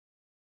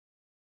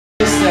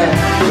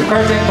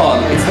curtain call.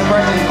 It's the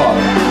curtain call.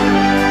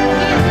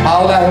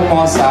 Paula,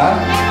 Hermosa.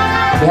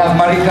 We have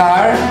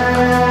MARICAR.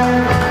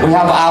 We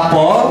have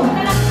Apple.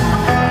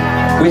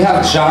 We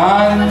have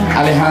John,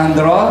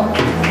 Alejandro,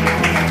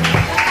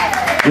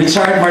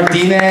 Richard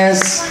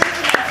Martinez,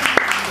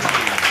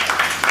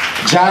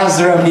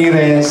 Giles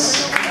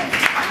Ramirez,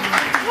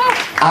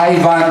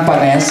 Ivan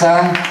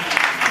Panessa,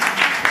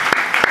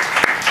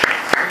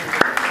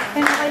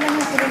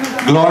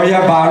 Gloria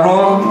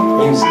Barro,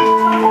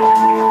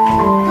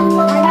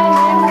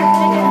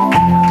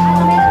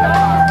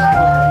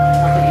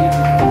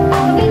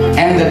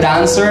 and the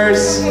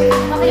dancers,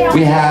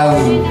 we have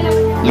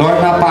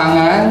Lorna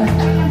Pangan,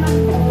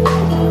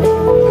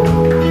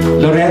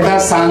 Loretta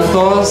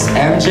Santos,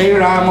 MJ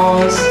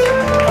Ramos,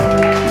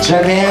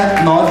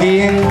 Janet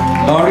Nodin,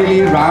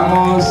 Lorely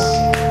Ramos,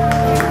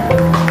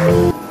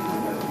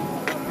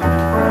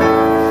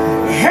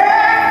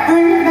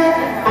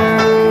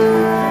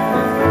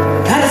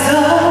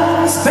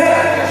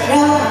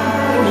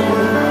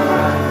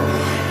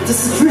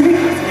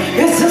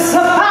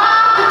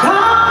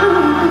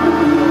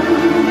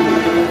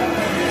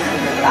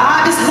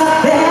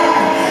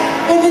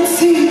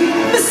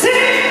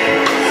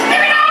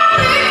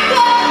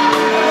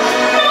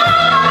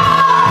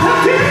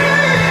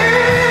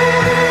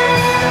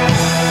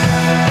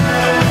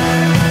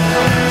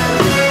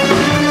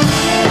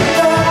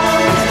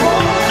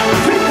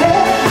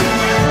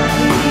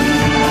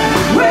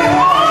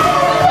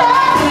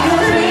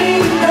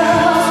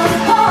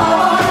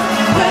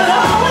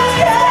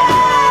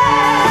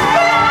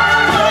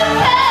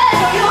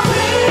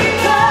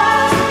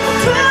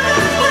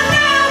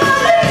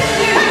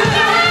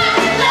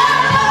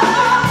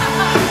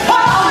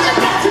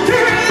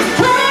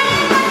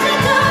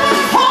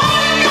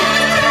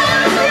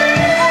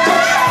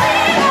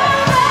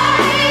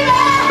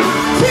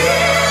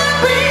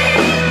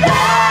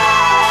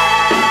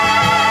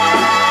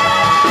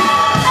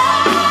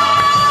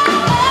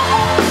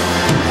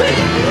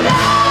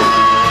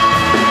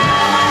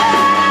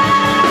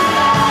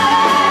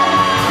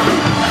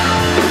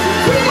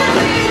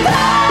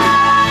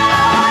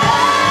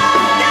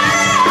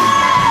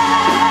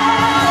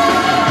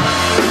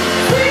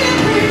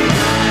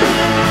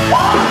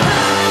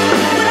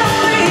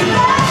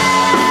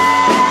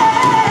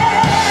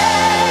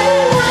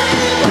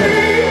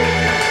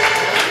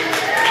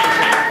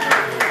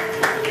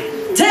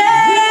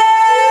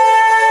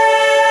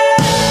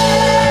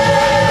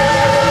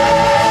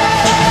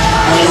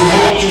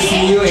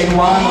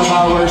 one of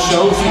our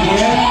shows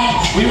again.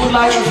 We would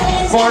like,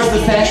 of course, to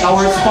thank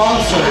our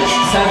sponsors,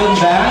 7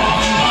 Bank,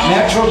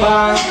 Metro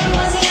Bank,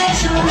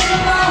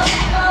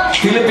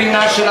 Philippine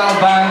National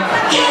Bank,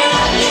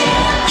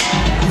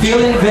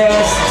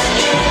 Philinvest,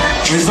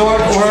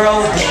 Resort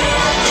World,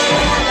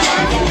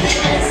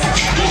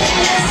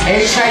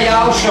 Asia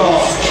Yaosho,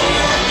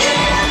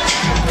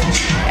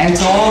 and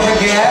to all the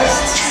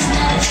guests,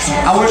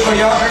 our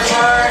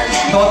choreographer,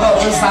 Toto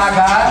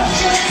Usaga.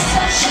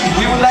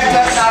 We would like to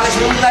acknowledge,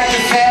 we would like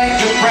to thank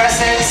the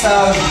presence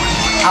of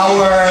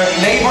our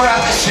labor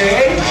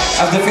attaché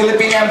of the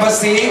Philippine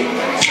Embassy,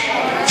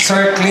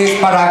 Sir Cliff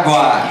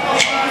Paragua.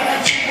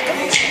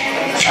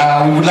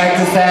 We would like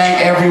to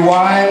thank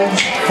everyone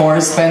for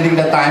spending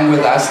the time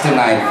with us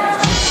tonight.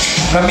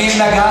 Ramil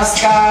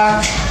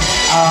Nagasca,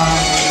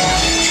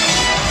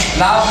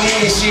 lovely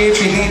Ishi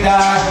Pinida,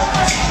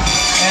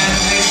 and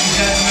ladies and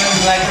gentlemen,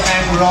 we'd like to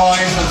thank Roy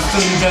from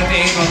Studio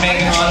 28 for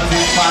making all of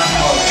this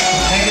possible.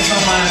 Thank you so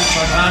much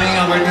for coming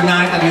over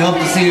tonight, and we hope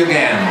to see you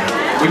again.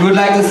 We would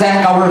like to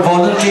thank our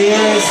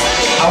volunteers,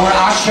 our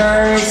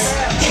ushers,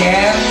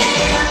 Ken,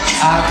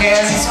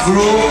 Ken's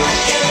group,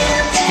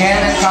 Ken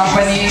and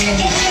company.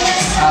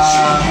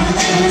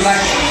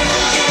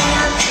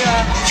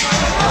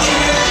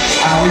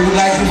 We would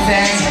like to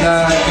thank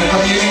the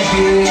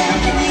community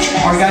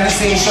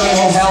organization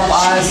who help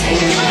us in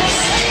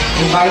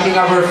inviting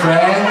our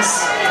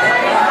friends.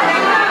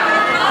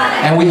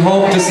 And we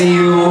hope to see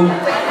you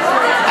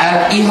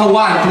at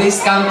Ihawan.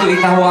 Please come to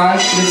Ihawan.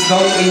 Please go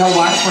to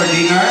Ihawan for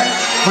dinner.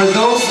 For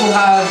those who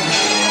have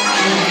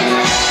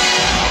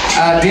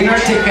dinner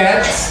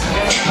tickets,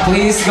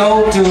 please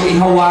go to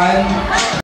Ihawan